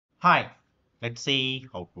Hi, let's see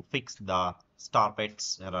how to fix the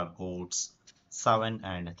Starpets error codes 7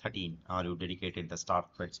 and 13. Are you dedicated the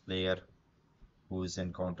Starpets player who's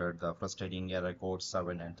encountered the frustrating error codes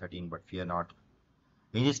 7 and 13, but fear not.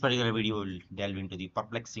 In this particular video, we'll delve into the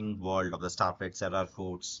perplexing world of the Starpets error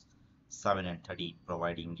codes 7 and 13,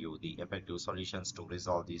 providing you the effective solutions to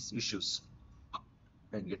resolve these issues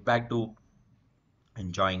and get back to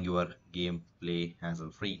enjoying your gameplay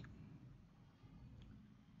hassle-free.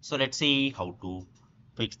 So let's see how to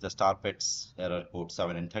fix the Starpets error code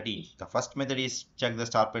 7 and 13. The first method is check the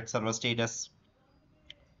Starpet server status.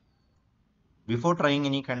 Before trying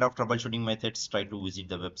any kind of troubleshooting methods, try to visit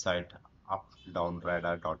the website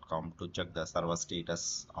updownradar.com to check the server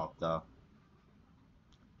status of the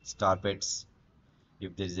Starpets.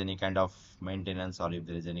 If there is any kind of maintenance or if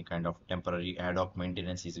there is any kind of temporary ad hoc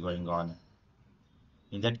maintenance is going on.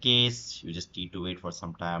 In that case, you just need to wait for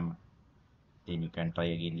some time, then you can try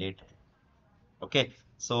again later. Okay,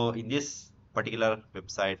 so in this particular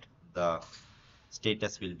website, the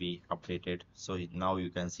status will be updated. So now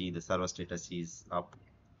you can see the server status is up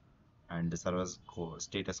and the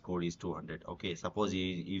status code is 200. Okay, suppose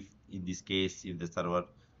if in this case if the server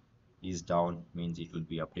is down, means it will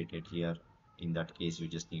be updated here. In that case, you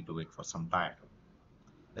just need to wait for some time.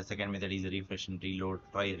 The second method is refresh and reload.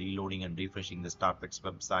 Try reloading and refreshing the Starpets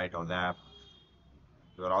website or the app.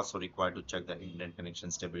 You are also required to check the internet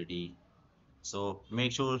connection stability. So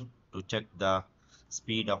make sure to check the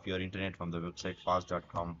speed of your internet from the website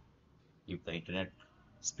fast.com. If the internet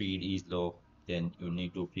speed is low, then you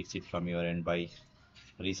need to fix it from your end by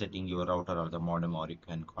resetting your router or the modem, or you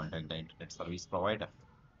can contact the internet service provider.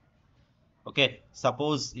 Okay,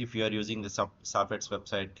 suppose if you are using the Starpets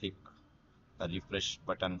website, click the refresh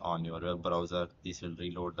button on your web browser. This will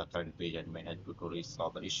reload the current page and may help you to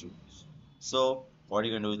resolve the issue. So what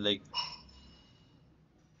you can do is like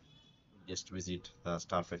just visit the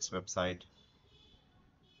Starpets website.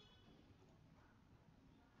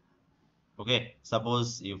 Okay,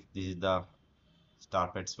 suppose if this is the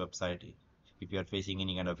Starpets website, if you are facing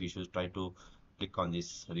any kind of issues, try to click on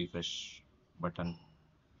this refresh button.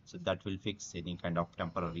 So that will fix any kind of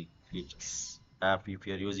temporary glitches. App, if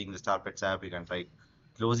you are using the Starpets app, you can try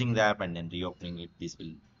closing the app and then reopening it. This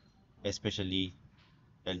will especially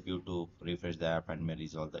help you to refresh the app and may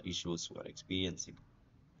resolve the issues you are experiencing.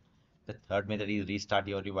 The third method is restart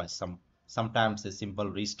your device. Sometimes a simple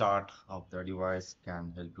restart of the device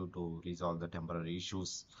can help you to resolve the temporary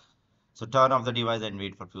issues. So turn off the device and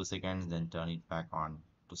wait for a few seconds, then turn it back on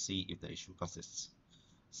to see if the issue persists.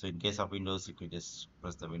 So in case of Windows, you can just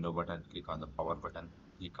press the window button, click on the power button,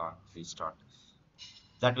 click on restart.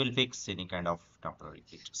 That will fix any kind of temporary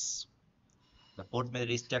glitches. The fourth method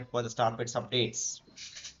is check for the Starpets updates.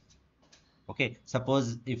 Okay,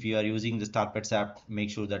 suppose if you are using the Starpets app, make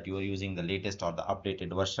sure that you are using the latest or the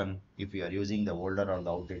updated version. If you are using the older or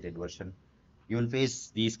the outdated version, you will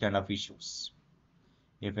face these kind of issues.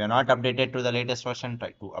 If you are not updated to the latest version,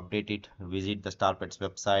 try to update it. Visit the Starpets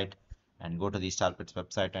website and go to the Starpets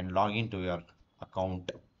website and log into your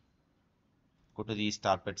account. Go to the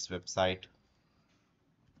Starpets website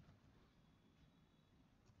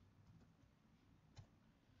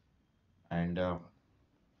and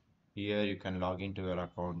here you can log into your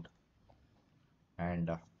account and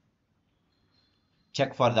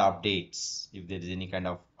check for the updates. If there is any kind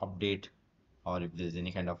of update or if there is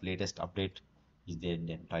any kind of latest update is there,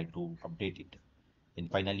 then try to update it. Then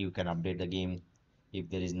finally you can update the game. If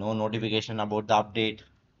there is no notification about the update,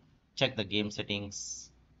 check the game settings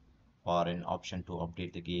for an option to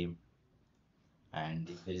update the game, and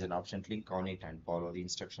if there is an option, click on it and follow the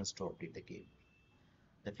instructions to update the game.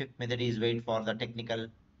 The fifth method is wait for the technical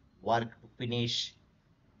work to finish.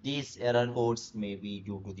 These error codes may be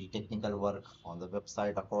due to the technical work on the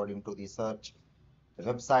website according to the search. The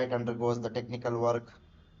website undergoes the technical work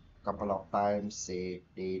couple of times, say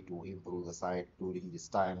day, to improve the site. During this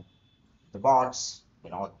time, the bots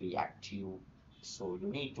cannot be active, so you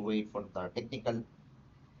need to wait for the technical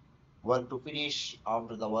work to finish.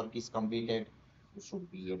 After the work is completed, you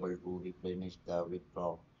should be able to replenish the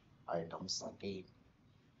withdraw items again.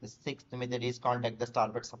 The sixth method is contact the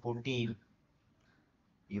Starbucks support team.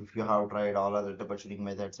 If you have tried all other troubleshooting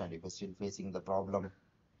methods and if you're still facing the problem,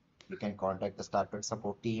 you can contact the Starbucks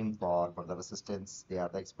support team for further assistance. They are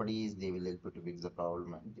the expertise, they will help you to fix the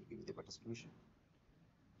problem and they give you the better solution.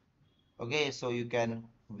 Okay, so you can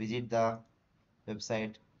visit the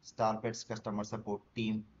website Starpets customer support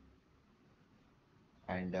team,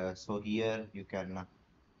 and so here you can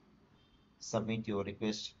submit your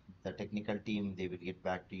request. The technical team, they will get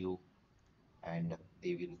back to you and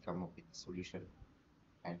they will come up with a solution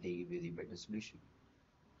and they give you the better solution.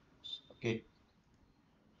 Okay,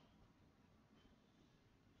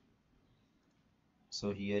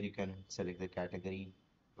 so here you can select the category,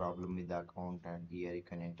 problem with the account, and here you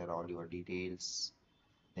can enter all your details.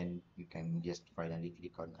 Then you can just finally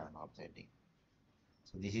click on confirm sending.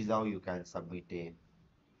 So this is how you can submit a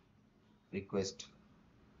request,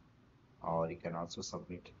 or you can also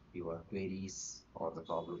submit your queries or the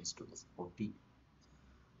problems to the support team.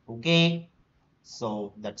 Okay,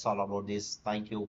 so that's all about this. Thank you.